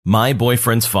My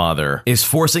boyfriend's father is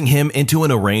forcing him into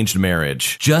an arranged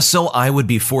marriage just so I would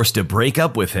be forced to break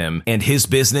up with him and his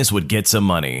business would get some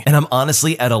money. And I'm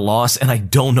honestly at a loss and I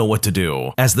don't know what to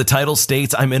do. As the title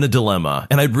states, I'm in a dilemma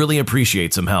and I'd really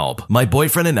appreciate some help. My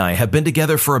boyfriend and I have been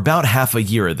together for about half a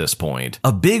year at this point.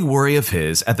 A big worry of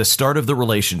his at the start of the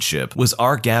relationship was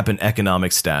our gap in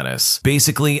economic status.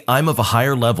 Basically, I'm of a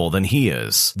higher level than he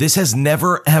is. This has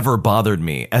never ever bothered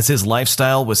me as his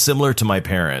lifestyle was similar to my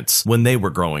parents when they were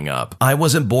growing up. I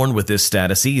wasn't born with this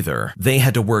status either. They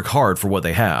had to work hard for what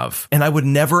they have. And I would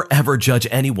never ever judge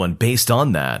anyone based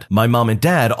on that. My mom and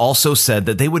dad also said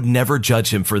that they would never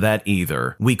judge him for that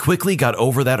either. We quickly got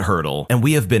over that hurdle and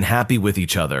we have been happy with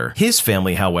each other. His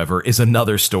family, however, is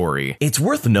another story. It's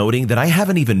worth noting that I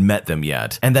haven't even met them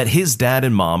yet and that his dad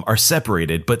and mom are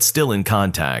separated but still in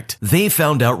contact. They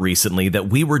found out recently that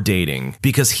we were dating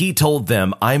because he told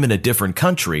them I'm in a different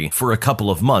country for a couple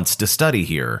of months to study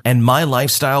here, and my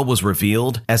lifestyle was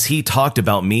revealed as he talked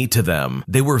about me to them.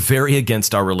 They were very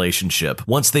against our relationship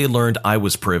once they learned I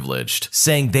was privileged,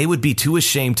 saying they would be too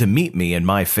ashamed to meet me and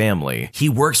my family. He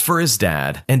works for his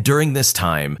dad, and during this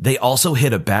time, they also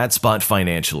hit a bad spot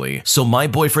financially, so my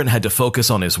boyfriend had to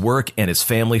focus on his work and his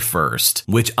family first,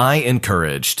 which I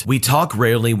encouraged. We talk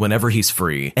rarely whenever he's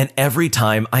free, and every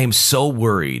time I am so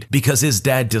worried because his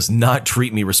dad does not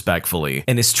treat me respectfully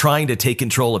and is trying to take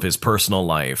control of his personal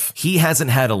life. He hasn't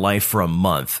had a life for a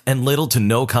month and little to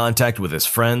no contact with his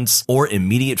friends or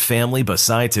immediate family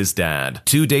besides his dad.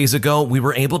 2 days ago, we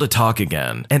were able to talk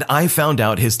again, and I found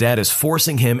out his dad is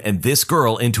forcing him and this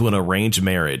girl into an arranged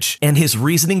marriage, and his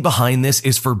reasoning behind this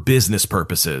is for business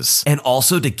purposes, and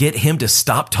also to get him to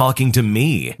stop talking to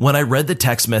me. When I read the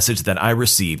text message that I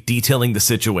received detailing the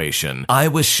situation, I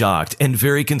was shocked and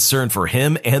very concerned for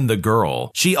him and the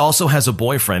girl. She also has a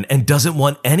boyfriend and doesn't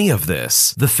want any of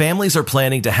this. The families are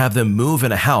planning to have them move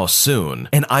in a house soon,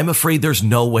 and I'm afraid there's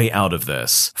no way out of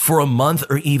this. For a month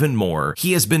or even more,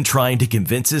 he has been trying to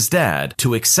convince his dad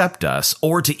to accept us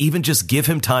or to even just give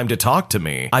him time to talk to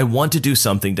me. I want to do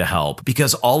something to help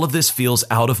because all of this feels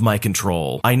out of my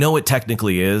control. I know it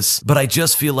technically is, but I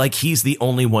just feel like he's the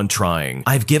only one trying.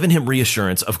 I've given him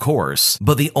reassurance, of course,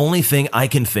 but the only thing I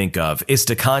can think of is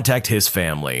to contact his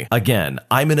family. Again,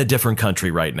 I'm in a different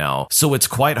country right now, so it's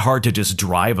quite hard to just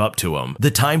drive up to him.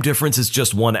 The time difference is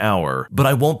just 1 hour, but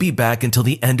I won't be back until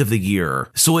the end of the year,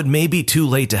 so it may be too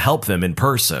late to help them in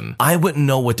person. I wouldn't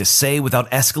know what to say without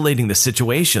escalating the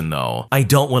situation though. I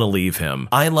don't want to leave him.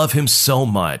 I love him so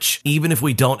much. Even if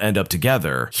we don't end up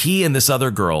together, he and this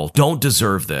other girl don't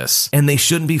deserve this, and they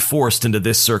shouldn't be forced into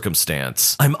this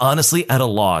circumstance. I'm honestly at a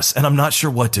loss and I'm not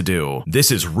sure what to do.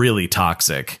 This is really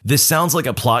toxic. This sounds like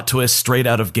a plot twist straight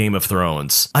out of Game of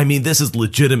Thrones. I mean, this is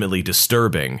legitimately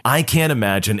disturbing. I can't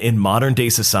imagine in modern day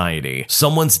society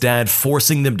someone's dad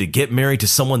forcing them to get married to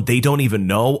someone they don't even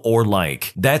know or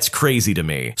like. That's crazy to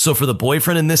me. So for the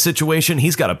boyfriend in this situation,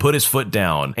 he's got to put his foot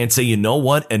down and say, you know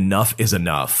what? Enough is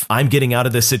enough. I'm getting out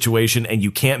of this situation and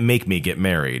you can't make me get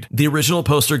married. The original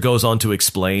poster goes on to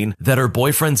explain that her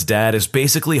boyfriend's dad is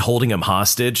basically holding him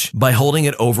hostage by holding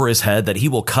it over his head that he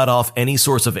will cut off any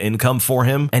source of income for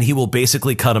him and he will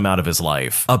basically cut him out of his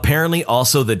life. Apparently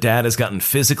also the dad has gotten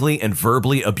physically and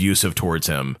verbally abusive towards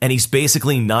him and he's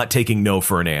basically not taking no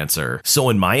for an answer. So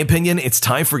in my opinion, it's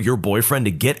time for your boyfriend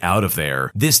to get out of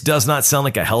there. This does not sound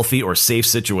like a healthy or safe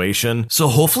situation, so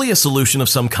hopefully a solution of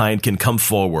some kind can come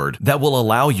forward that will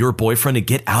allow your boyfriend to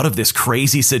get out of this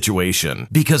crazy situation,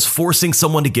 because forcing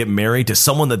someone to get married to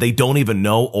someone that they don't even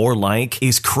know or like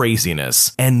is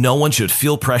craziness, and no one should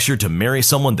feel pressured to marry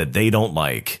someone that they don't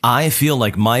like. I feel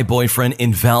like my boyfriend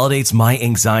invalidates my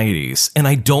anxieties, and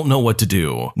I don't know what to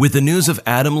do. With the news of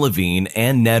Adam Levine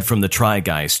and Ned from the Try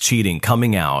Guys cheating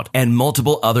coming out, and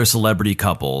multiple other celebrity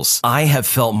couples, I have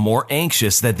felt more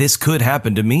anxious that this could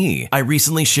happen to me. I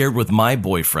recently shared with my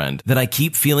boyfriend that I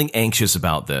keep feeling anxious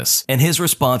about this, and his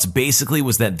response basically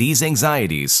was that these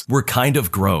anxieties were kind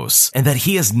of gross, and that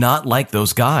he is not like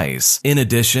those guys. In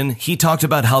addition, he talked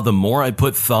about how the more I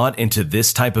put thought into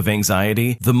this type of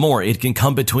anxiety, the more it can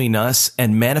come between us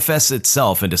and manifest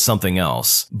itself into something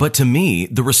else. But to me,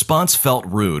 the response felt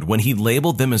rude when he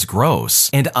labeled them as gross,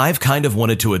 and I've kind of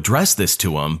wanted to address this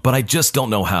to him, but I just don't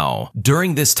know how.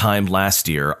 During this time last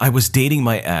year, I was dating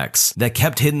my ex that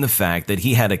kept hidden the fact that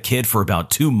he had a kid for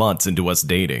about 2 months into us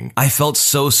dating. I felt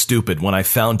so stupid when I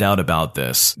found out about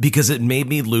this because it made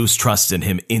me lose trust in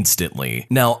him instantly.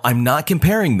 Now, I'm not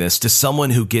comparing this to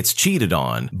someone who gets cheated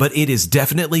on, but it is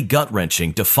definitely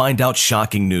gut-wrenching to find out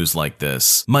shocking news like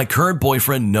this. My current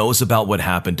boyfriend knows about what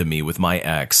happened to me with my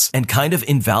ex and kind of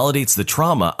invalidates the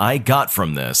trauma I got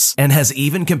from this, and has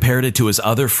even compared it to his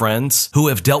other friends who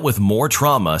have dealt with more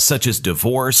trauma drama such as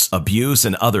divorce, abuse,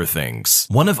 and other things.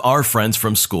 One of our friends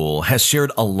from school has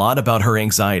shared a lot about her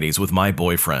anxieties with my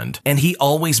boyfriend, and he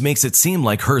always makes it seem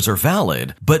like hers are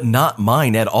valid, but not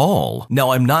mine at all.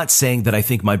 Now, I'm not saying that I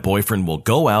think my boyfriend will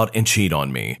go out and cheat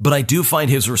on me, but I do find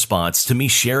his response to me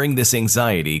sharing this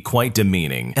anxiety quite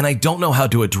demeaning, and I don't know how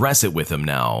to address it with him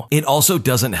now. It also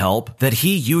doesn't help that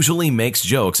he usually makes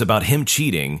jokes about him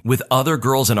cheating with other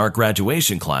girls in our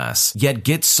graduation class, yet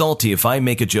gets salty if I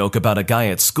make a joke about a guy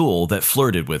at school that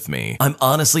flirted with me. I'm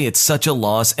honestly at such a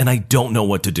loss and I don't know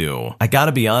what to do. I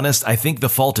gotta be honest, I think the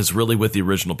fault is really with the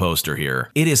original poster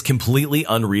here. It is completely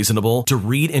unreasonable to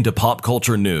read into pop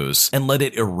culture news and let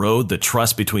it erode the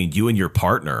trust between you and your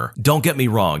partner. Don't get me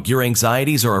wrong, your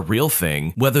anxieties are a real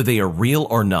thing, whether they are real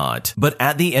or not. But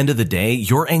at the end of the day,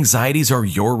 your anxieties are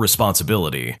your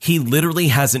responsibility. He literally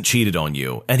hasn't cheated on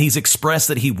you, and he's expressed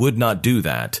that he would not do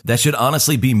that. That should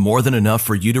honestly be more than enough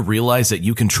for you to realize that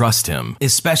you can trust him,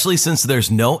 especially since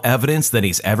there's no evidence that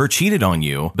he's ever cheated on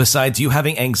you, besides you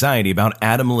having anxiety about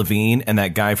Adam Levine and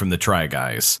that guy from the Try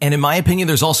Guys. And in my opinion,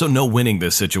 there's also no winning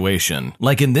this situation.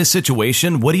 Like in this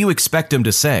situation, what do you expect him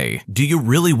to say? Do you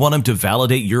really want him to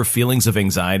validate your feelings of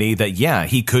anxiety that yeah,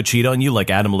 he could cheat on you like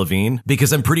Adam Levine?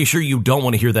 Because I'm pretty sure you don't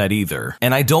want to hear that either.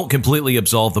 And I don't completely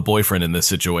absolve the boyfriend in this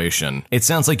situation. It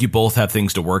sounds like you both have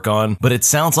things to work on, but it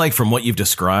sounds like from what you've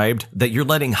described that you're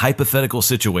letting hypothetical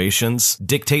situations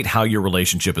dictate how your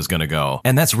relationship is going to go.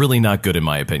 And that's really not good in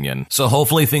my opinion. So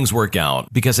hopefully things work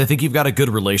out, because I think you've got a good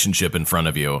relationship in front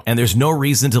of you, and there's no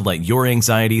reason to let your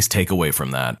anxieties take away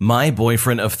from that. My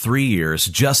boyfriend of 3 years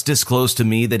just disclosed to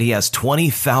me that he has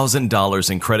 $20,000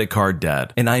 in credit card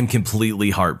debt, and I'm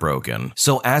completely heartbroken.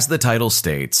 So as the title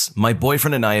states, my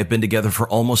boyfriend and I have been together for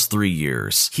almost 3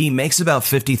 years. He makes about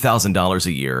 $50,000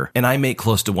 a year, and I make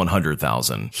close to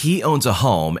 $100,000. He owns a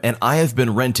home, and I have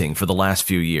been renting for the last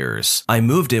few years. I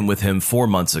moved in with him 4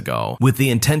 months ago, with the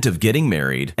intent of getting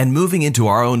married and moving into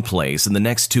our own place in the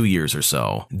next 2 years or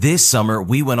so. This summer,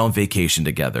 we went on vacation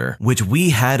together, which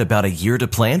we had about a year to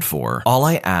plan for. All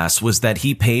I asked was that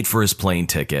he paid for his plane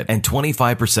ticket and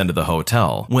 25% of the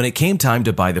hotel. When it came time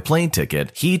to buy the plane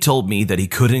ticket, he told me that he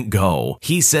couldn't go.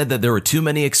 He said that there were too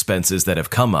many expenses that have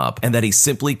come up and that he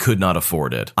simply could not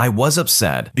afford it. I was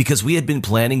upset because we had been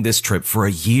planning this trip for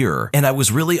a year, and I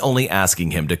was really only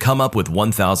asking him to come up with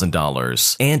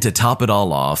 $1,000. And to top it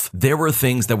all off, there were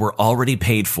things that were already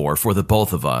paid for the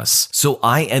both of us. So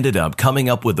I ended up coming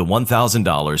up with the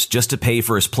 $1,000 just to pay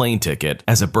for his plane ticket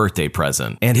as a birthday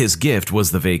present, and his gift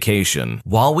was the vacation.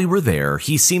 While we were there,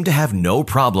 he seemed to have no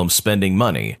problem spending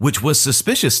money, which was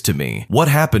suspicious to me. What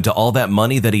happened to all that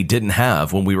money that he didn't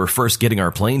have when we were first getting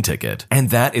our plane ticket? And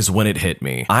that is when it hit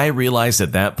me. I realized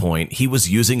at that point he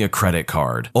was using a credit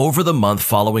card. Over the month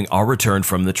following our return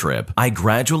from the trip, I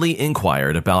gradually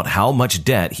inquired about how much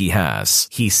debt he has.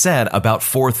 He said about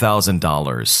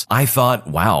 $4,000. I thought,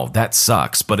 wow, that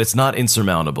sucks, but it's not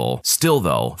insurmountable. Still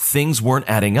though, things weren't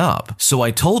adding up. So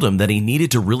I told him that he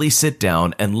needed to really sit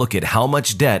down and look at how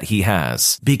much debt he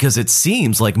has, because it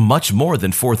seems like much more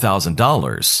than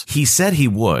 $4,000. He said he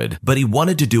would, but he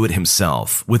wanted to do it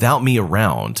himself, without me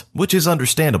around, which is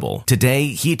understandable. Today,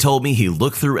 he told me he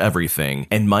looked through everything,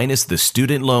 and minus the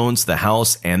student loans, the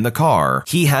house, and the car,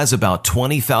 he has about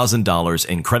 $20,000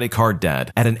 in credit card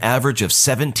debt at an average of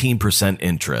 17%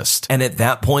 interest. And at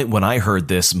that point when I heard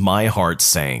this, my heart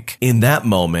sank. In that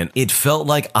moment, it felt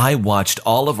like I watched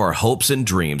all of our hopes and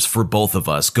dreams for both of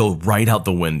us go right out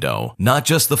the window. Not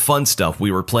just the fun stuff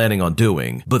we were planning on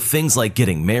doing, but things like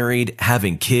getting married,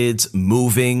 having kids,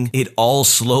 moving. It all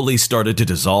slowly started to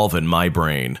dissolve in my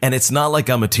brain. And it's not like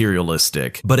I'm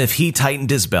materialistic, but if he tightened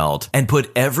his belt and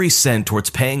put every cent towards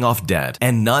paying off debt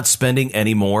and not spending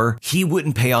any more, he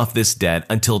wouldn't pay off this debt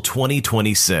until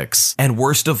 2026. And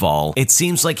worst of all, it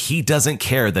seems like he doesn't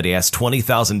care that he has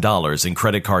 $20,000 in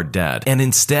credit card debt and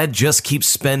instead just keeps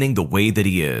spending the way that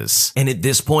he is. And at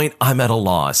this point, I'm at a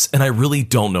loss and I really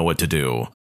don't know what to do.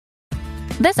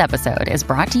 This episode is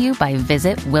brought to you by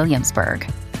Visit Williamsburg.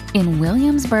 In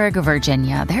Williamsburg,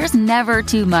 Virginia, there's never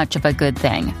too much of a good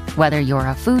thing. Whether you're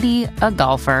a foodie, a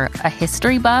golfer, a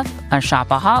history buff, a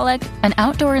shopaholic, an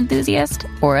outdoor enthusiast,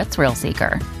 or a thrill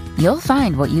seeker, you'll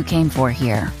find what you came for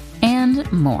here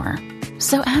and more.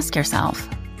 So ask yourself,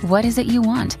 what is it you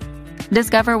want?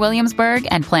 Discover Williamsburg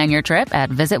and plan your trip at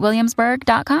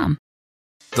visitwilliamsburg.com.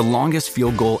 The longest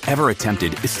field goal ever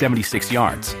attempted is 76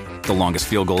 yards. The longest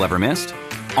field goal ever missed?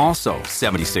 Also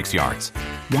 76 yards.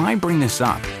 Why bring this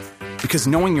up? Because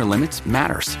knowing your limits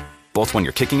matters, both when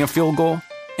you're kicking a field goal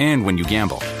and when you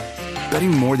gamble.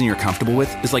 Betting more than you're comfortable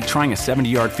with is like trying a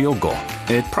 70-yard field goal.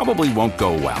 It probably won't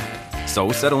go well.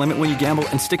 So set a limit when you gamble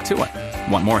and stick to it.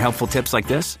 Want more helpful tips like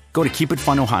this? Go to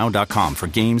keepitfunohio.com for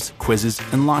games, quizzes,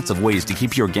 and lots of ways to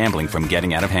keep your gambling from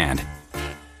getting out of hand.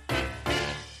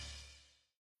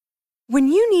 When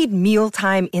you need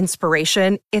mealtime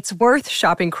inspiration, it's worth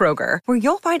shopping Kroger, where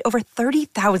you'll find over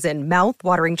 30,000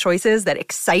 mouth-watering choices that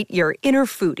excite your inner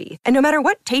foodie. And no matter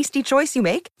what tasty choice you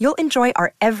make, you'll enjoy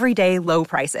our everyday low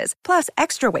prices, plus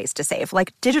extra ways to save,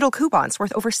 like digital coupons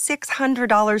worth over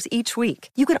 $600 each week.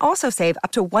 You can also save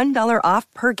up to $1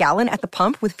 off per gallon at the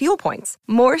pump with fuel points.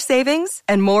 More savings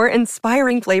and more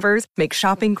inspiring flavors make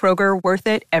shopping Kroger worth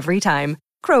it every time.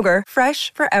 Kroger,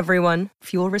 fresh for everyone.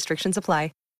 Fuel restrictions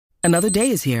apply. Another day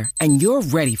is here, and you're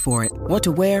ready for it. What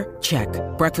to wear? Check.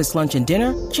 Breakfast, lunch, and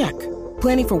dinner? Check.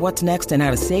 Planning for what's next and how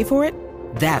to save for it?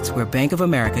 That's where Bank of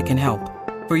America can help.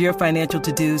 For your financial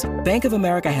to-dos, Bank of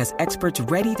America has experts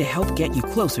ready to help get you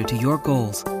closer to your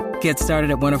goals. Get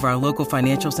started at one of our local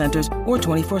financial centers or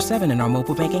 24/7 in our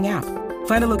mobile banking app.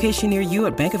 Find a location near you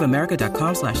at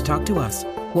bankofamerica.com/talktous.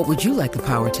 What would you like the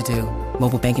power to do?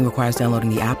 Mobile banking requires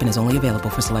downloading the app and is only available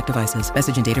for select devices.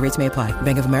 Message and data rates may apply.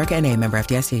 Bank of America NA, member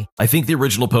FDIC. I think the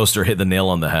original poster hit the nail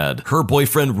on the head. Her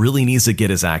boyfriend really needs to get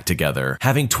his act together.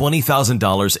 Having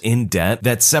 $20,000 in debt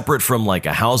that's separate from like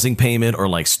a housing payment or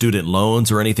like student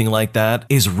loans or anything like that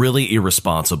is really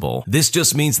irresponsible. This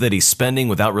just means that he's spending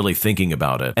without really thinking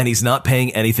about it, and he's not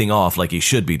paying anything off like he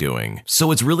should be doing.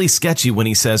 So it's really sketchy when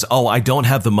he says, "Oh, I don't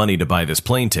have the money to buy this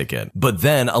plane ticket," but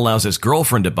then allows his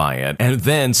girlfriend to buy it and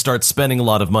then starts spending a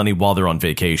lot of money while they're on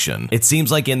vacation. It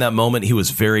seems like in that moment he was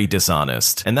very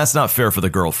dishonest, and that's not fair for the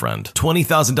girlfriend.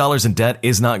 $20,000 in debt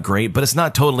is not great, but it's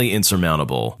not totally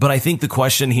insurmountable. But I think the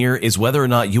question here is whether or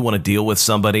not you want to deal with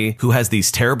somebody who has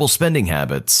these terrible spending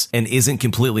habits and isn't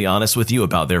completely honest with you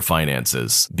about their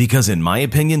finances. Because in my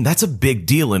opinion, that's a big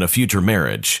deal in a future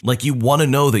marriage. Like, you want to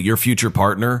know that your future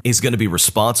partner is going to be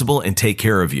responsible and take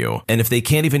care of you. And if they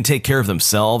can't even take care of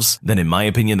themselves, then in my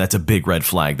opinion, that's a big red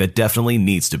flag that definitely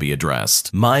needs to be addressed.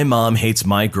 My mom hates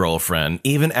my girlfriend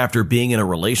even after being in a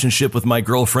relationship with my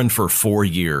girlfriend for 4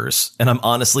 years, and I'm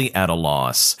honestly at a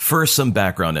loss. First, some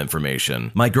background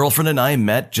information. My girlfriend and I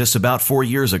met just about 4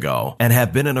 years ago and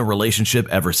have been in a relationship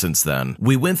ever since then.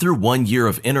 We went through 1 year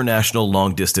of international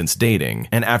long-distance dating,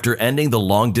 and after ending the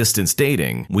long-distance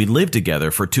dating, we lived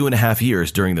together for 2.5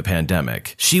 years during the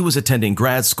pandemic. She was attending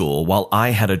grad school while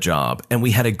I had a job, and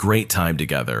we had a great time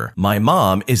together. My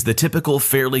mom is the typical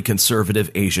fairly conservative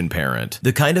Asian parent,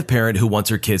 the kind of parent who wants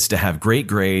her kids to have great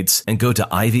grades and go to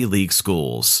Ivy League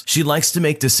schools. She likes to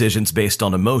make decisions based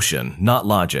on emotion, not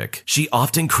logic. She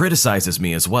often criticizes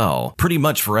me as well, pretty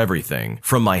much for everything,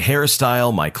 from my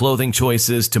hairstyle, my clothing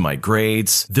choices, to my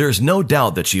grades. There's no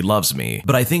doubt that she loves me,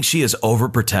 but I think she is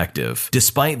overprotective.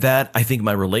 Despite that, I think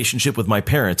my relationship with my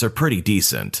parents are pretty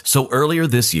decent. So earlier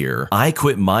this year, I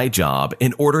quit my job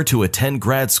in order to attend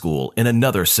grad school in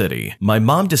another city. My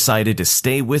mom decided to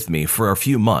stay with me for a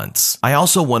few months. I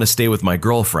also want to stay with my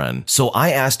girlfriend, so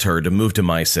I asked her to move to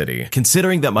my city.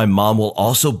 Considering that my mom will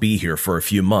also be here for a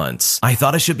few months, I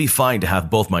thought it should be fine to have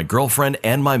both my girlfriend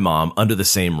and my mom under the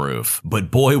same roof. But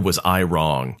boy, was I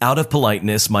wrong. Out of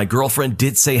politeness, my girlfriend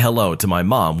did say hello to my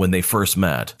mom when they first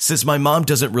met. Since my mom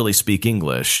doesn't really speak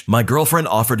English, my girlfriend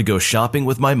offered to go shopping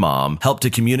with my mom, helped to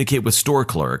communicate with store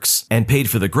clerks, and paid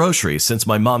for the groceries since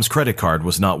my mom's credit card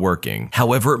was not working.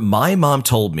 However, my mom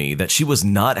told me that she was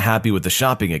not happy with the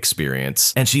shopping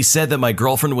experience, and she said that my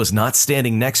girlfriend was not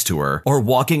standing next to her or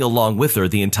walking along with her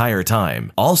the entire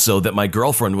time. Also, that my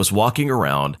girlfriend was walking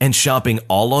around and shopping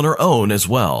all on her own as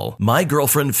well. My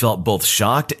girlfriend felt both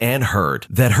shocked and hurt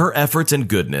that her efforts and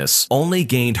goodness only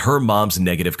gained her mom's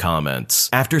negative comments.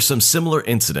 After some similar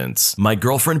incidents, my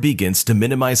girlfriend begins to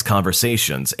minimize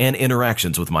conversations and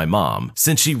interactions with my mom,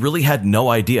 since she really had no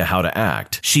idea how to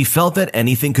act. She felt that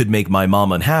anything could make my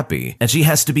mom unhappy, and she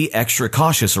has to be extra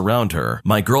cautious around her.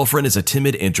 My girlfriend is a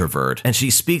timid introvert, and she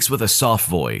speaks with a soft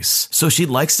voice, so she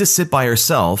likes to sit by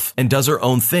herself and does her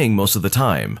own thing most of the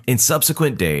time. In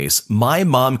subsequent days, my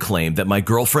mom claimed that my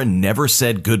girlfriend never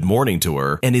said good morning to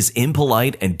her and is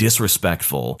impolite and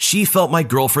disrespectful. She felt my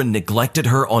girlfriend neglected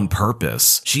her on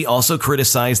purpose. She also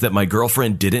criticized that my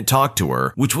girlfriend didn't talk to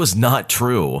her, which was not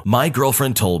true. My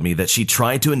girlfriend told me that she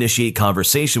tried to initiate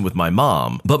conversation with my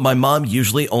mom, but my mom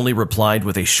usually only replied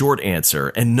with a short answer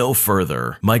and no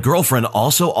further. My girlfriend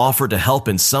also also offered to help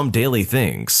in some daily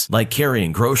things, like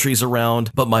carrying groceries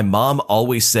around, but my mom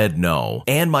always said no,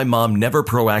 and my mom never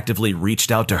proactively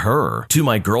reached out to her. To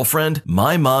my girlfriend,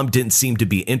 my mom didn't seem to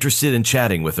be interested in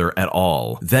chatting with her at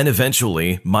all. Then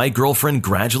eventually, my girlfriend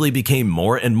gradually became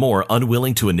more and more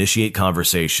unwilling to initiate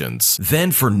conversations.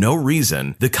 Then, for no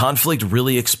reason, the conflict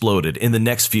really exploded in the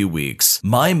next few weeks.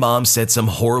 My mom said some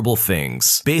horrible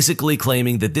things, basically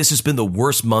claiming that this has been the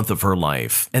worst month of her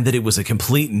life, and that it was a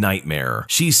complete nightmare.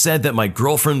 She said that my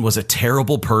girlfriend was a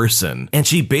terrible person, and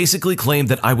she basically claimed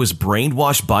that I was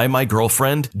brainwashed by my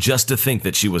girlfriend just to think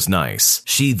that she was nice.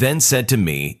 She then said to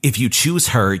me, if you choose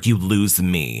her, you lose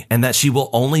me, and that she will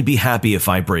only be happy if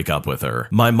I break up with her.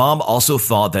 My mom also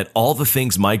thought that all the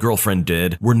things my girlfriend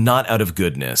did were not out of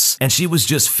goodness, and she was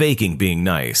just faking being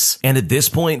nice. And at this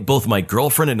point, both my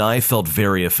girlfriend and I felt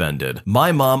very offended.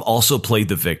 My mom also played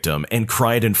the victim and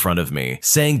cried in front of me,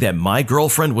 saying that my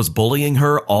girlfriend was bullying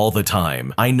her all the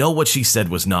time. I know what she said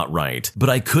was not right, but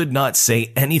I could not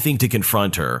say anything to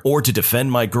confront her or to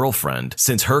defend my girlfriend,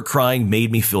 since her crying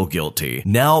made me feel guilty.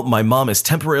 Now, my mom has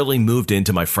temporarily moved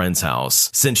into my friend's house,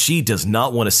 since she does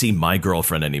not want to see my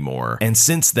girlfriend anymore. And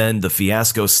since then, the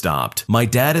fiasco stopped. My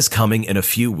dad is coming in a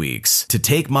few weeks to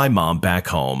take my mom back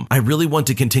home. I really want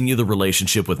to continue the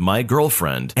relationship with my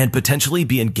girlfriend and potentially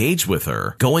be engaged with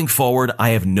her. Going forward, I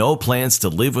have no plans to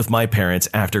live with my parents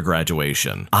after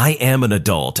graduation. I am an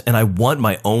adult and I want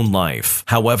my own life.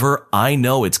 However, I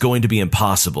know it's going to be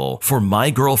impossible for my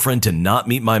girlfriend to not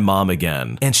meet my mom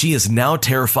again, and she is now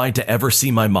terrified to ever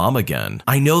see my mom again.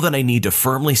 I know that I need to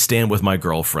firmly stand with my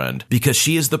girlfriend because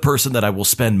she is the person that I will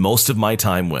spend most of my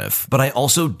time with, but I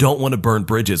also don't want to burn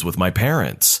bridges with my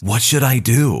parents. What should I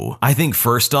do? I think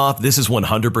first off, this is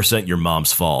 100% your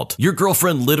mom's fault. Your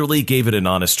girlfriend literally gave it an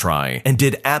honest try and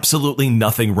did absolutely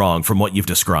nothing wrong from what you've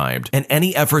described, and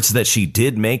any efforts that she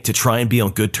did make to try and be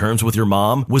on good terms with your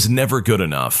mom was never good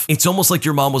enough. It's almost like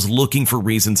your mom was looking for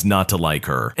reasons not to like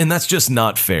her, and that's just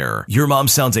not fair. Your mom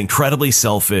sounds incredibly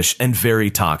selfish and very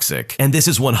toxic, and this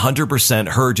is 100%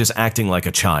 her just acting like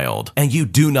a child, and you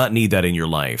do not need that in your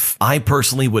life. I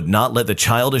personally would not let the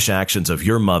childish actions of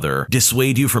your mother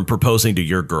dissuade you from proposing to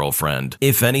your girlfriend.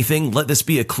 If anything, let this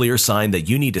be a clear sign that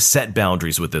you need to set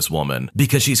boundaries with this woman,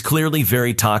 because she's clearly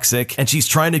very toxic and she's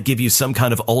trying to give you some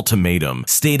kind of ultimatum,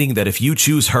 stating that if you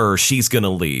choose her, she's gonna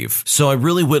leave. So I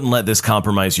really wouldn't let this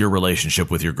compromise your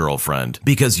relationship with your girlfriend,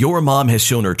 because your mom has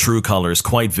shown her true colors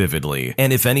quite vividly,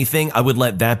 and if anything, I would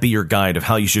let that be your guide of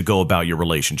how you should go about your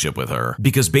relationship with her,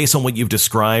 because based on what you've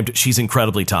described, she's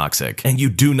incredibly toxic, and you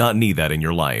do not need that in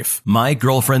your life. My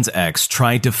girlfriend's ex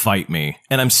tried to fight me,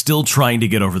 and I'm still trying to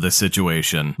get over this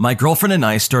situation. My girlfriend and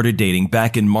I started dating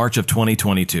back in March of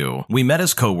 2022. We met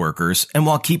as co-workers, and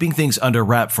while keeping things under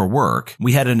wrap for work,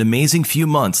 we had an amazing few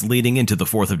months leading into the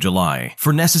 4th of July.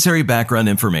 For necessary background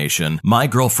information, my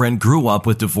girlfriend grew up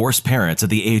with divorced parents at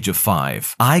the age of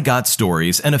 5. I got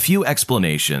stories and a few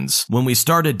explanations when we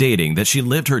started dating that she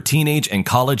lived her teenage and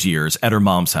college years at her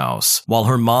mom's house, while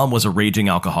her mom was a raging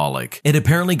alcoholic. It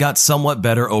apparently got somewhat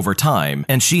better over time,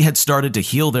 and she had started to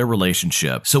heal their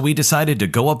relationship, so we decided to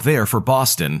go up there for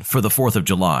Boston for the 4th of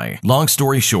July. Long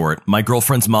story short, my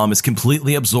girlfriend's mom is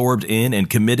completely absorbed in and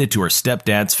committed to her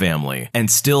stepdad's family, and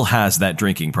still has that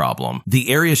drinking problem. The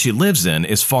area she lives in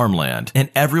is farmland, and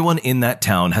everyone in that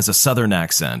town has a southern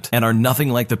accent, and are nothing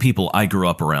like the people I grew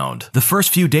up around. The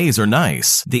first few days are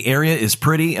nice. The area is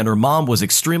pretty, and her mom was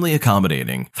extremely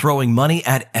accommodating, throwing money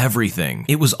at everything.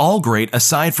 It was all great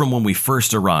aside from when we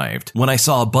first arrived, when I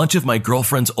saw a bunch of my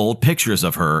girlfriend's old pictures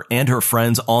of her and her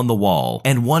friends on the wall,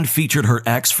 and one featured her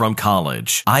ex from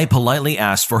college. I politely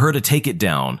asked for her to take it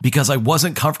down because I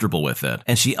wasn't comfortable with it,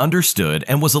 and she understood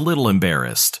and was a little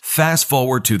embarrassed. Fast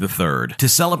forward to the 3rd. To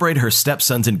celebrate her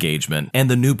stepson's engagement and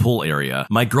the new pool area,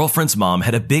 my girlfriend's mom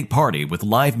had a big party with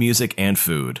live music and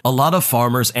food. A lot of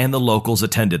farmers and the locals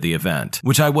attended the event,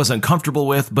 which I wasn't comfortable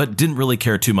with but didn't really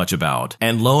care too much about.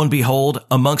 And lo and behold,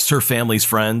 amongst her family's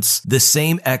friends, the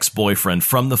same ex-boyfriend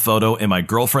from the photo in my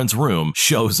girlfriend's room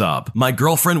shows up. My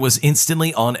girlfriend was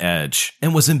instantly on edge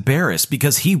and was embarrassed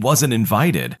because he wasn't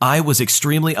invited. I was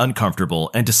extremely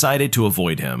uncomfortable and decided to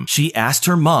avoid him. She asked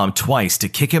her mom twice to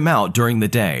kick him out during the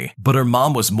day, but her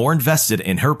mom was more invested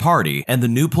in her party and the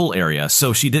new pool area,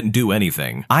 so she didn't do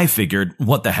anything. I figured,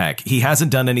 what the heck, he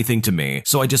hasn't done anything to me,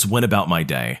 so I just went about my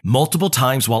day. Multiple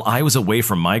times while I was away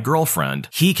from my girlfriend,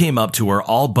 he came up to her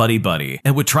all buddy-buddy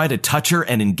and would try to touch her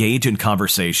and engage in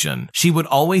conversation. She would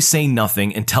always say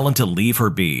nothing and tell him to leave her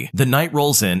be. The night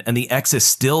rolls in and the ex is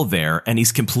still there and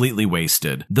he's completely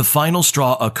wasted. The final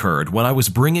straw occurred when I was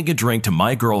bringing a drink to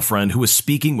my girlfriend who was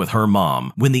speaking with her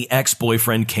mom when the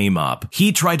ex-boyfriend came up.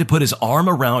 He tried to put his arm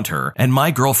around her and my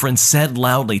my girlfriend said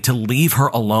loudly to leave her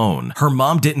alone. Her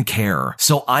mom didn't care.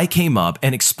 So I came up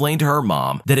and explained to her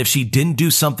mom that if she didn't do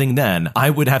something then, I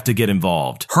would have to get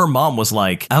involved. Her mom was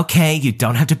like, okay, you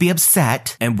don't have to be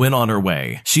upset, and went on her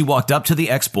way. She walked up to the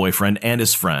ex-boyfriend and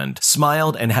his friend,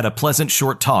 smiled, and had a pleasant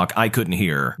short talk I couldn't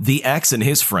hear. The ex and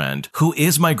his friend, who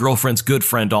is my girlfriend's good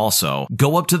friend also,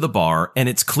 go up to the bar, and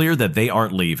it's clear that they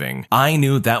aren't leaving. I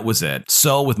knew that was it.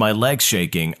 So with my legs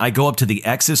shaking, I go up to the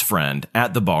ex's friend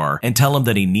at the bar and tell him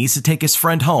that he needs to take his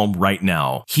friend home right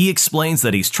now. He explains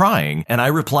that he's trying, and I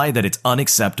reply that it's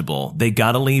unacceptable. They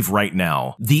gotta leave right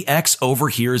now. The ex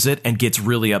overhears it and gets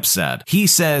really upset. He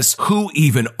says, "Who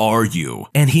even are you?"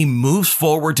 And he moves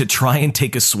forward to try and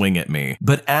take a swing at me.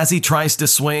 But as he tries to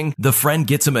swing, the friend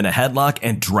gets him in a headlock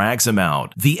and drags him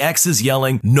out. The ex is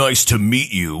yelling, "Nice to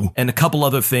meet you," and a couple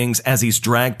other things as he's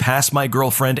dragged past my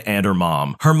girlfriend and her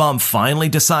mom. Her mom finally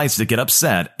decides to get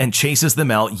upset and chases them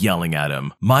out yelling at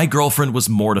him. My girlfriend was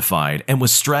mortified and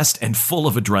was stressed and full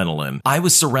of adrenaline. I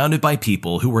was surrounded by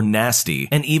people who were nasty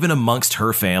and even amongst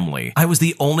her family. I was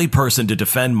the only person to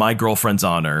defend my girlfriend's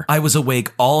honor. I was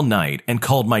awake all night and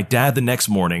called my dad the next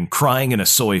morning crying in a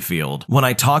soy field. When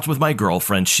I talked with my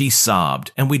girlfriend, she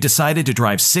sobbed, and we decided to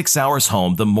drive 6 hours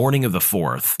home the morning of the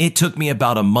 4th. It took me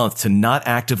about a month to not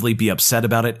actively be upset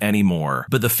about it anymore,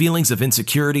 but the feelings of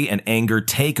insecurity and anger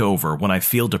take over when I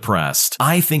feel depressed.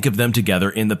 I think of them together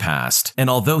in the past, and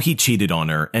although he cheated on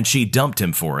her and she dumped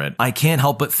him for it, I can't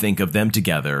help but think of them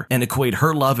together and equate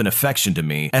her love and affection to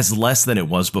me as less than it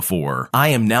was before. I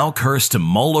am now cursed to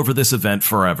mull over this event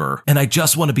forever, and I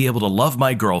just want to be able to love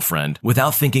my girlfriend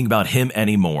without thinking about him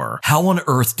anymore. How on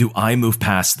earth do I move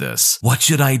past this? What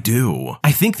should I do?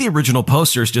 I think the original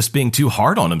poster is just being too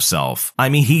hard on himself. I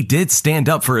mean, he did stand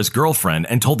up for his girlfriend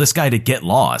and told this guy to get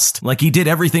lost. Like, he did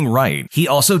everything right. He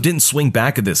also didn't swing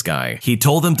back at this guy. He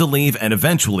told them to leave, and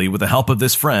eventually, with the help of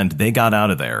this friend, they got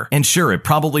out of there. And sure, it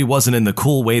probably wasn't in the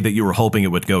cool way that you were hoping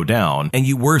it would go down, and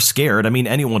you were scared. I mean,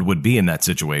 anyone would be in that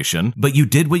situation, but you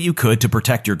did what you could to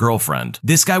protect your girlfriend.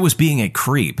 This guy was being a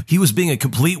creep. He was being a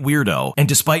complete weirdo, and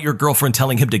despite your girlfriend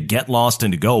telling him to get lost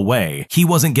and to go away, he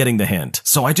wasn't getting the hint.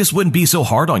 So I just wouldn't be so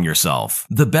hard on yourself.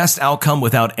 The best outcome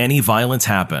without any violence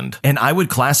happened, and I would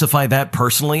classify that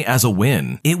personally as a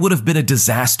win. It would have been a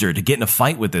disaster to get in a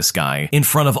fight with this guy in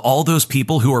front of all those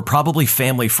people who are probably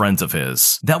family friends of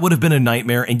his. That would have been a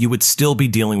nightmare, and you would still be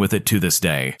dealing with it to this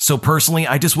day. So personally,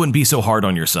 I just wouldn't be so hard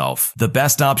on yourself. The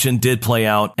best option did play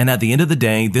out, and at the end of the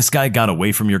day, this guy got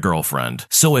away from your girlfriend.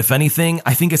 So if anything,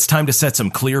 I think it's time to set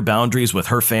some clear boundaries with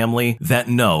her family that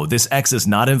no, this ex is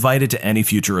not invited to any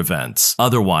future events.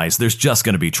 Otherwise, there's just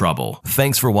going to be trouble.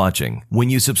 Thanks for watching. When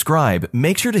you subscribe,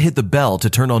 make sure to hit the bell to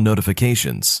turn on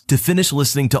notifications. To finish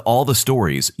listening to all the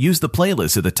stories, use the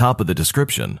playlist at the top of the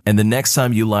description. And the next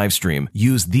time you live stream,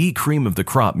 use the Cream of the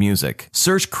Crop music.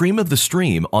 Search Cream of the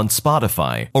Stream on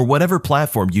Spotify or whatever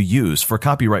platform you use for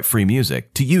copyright-free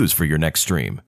music to use for your next stream.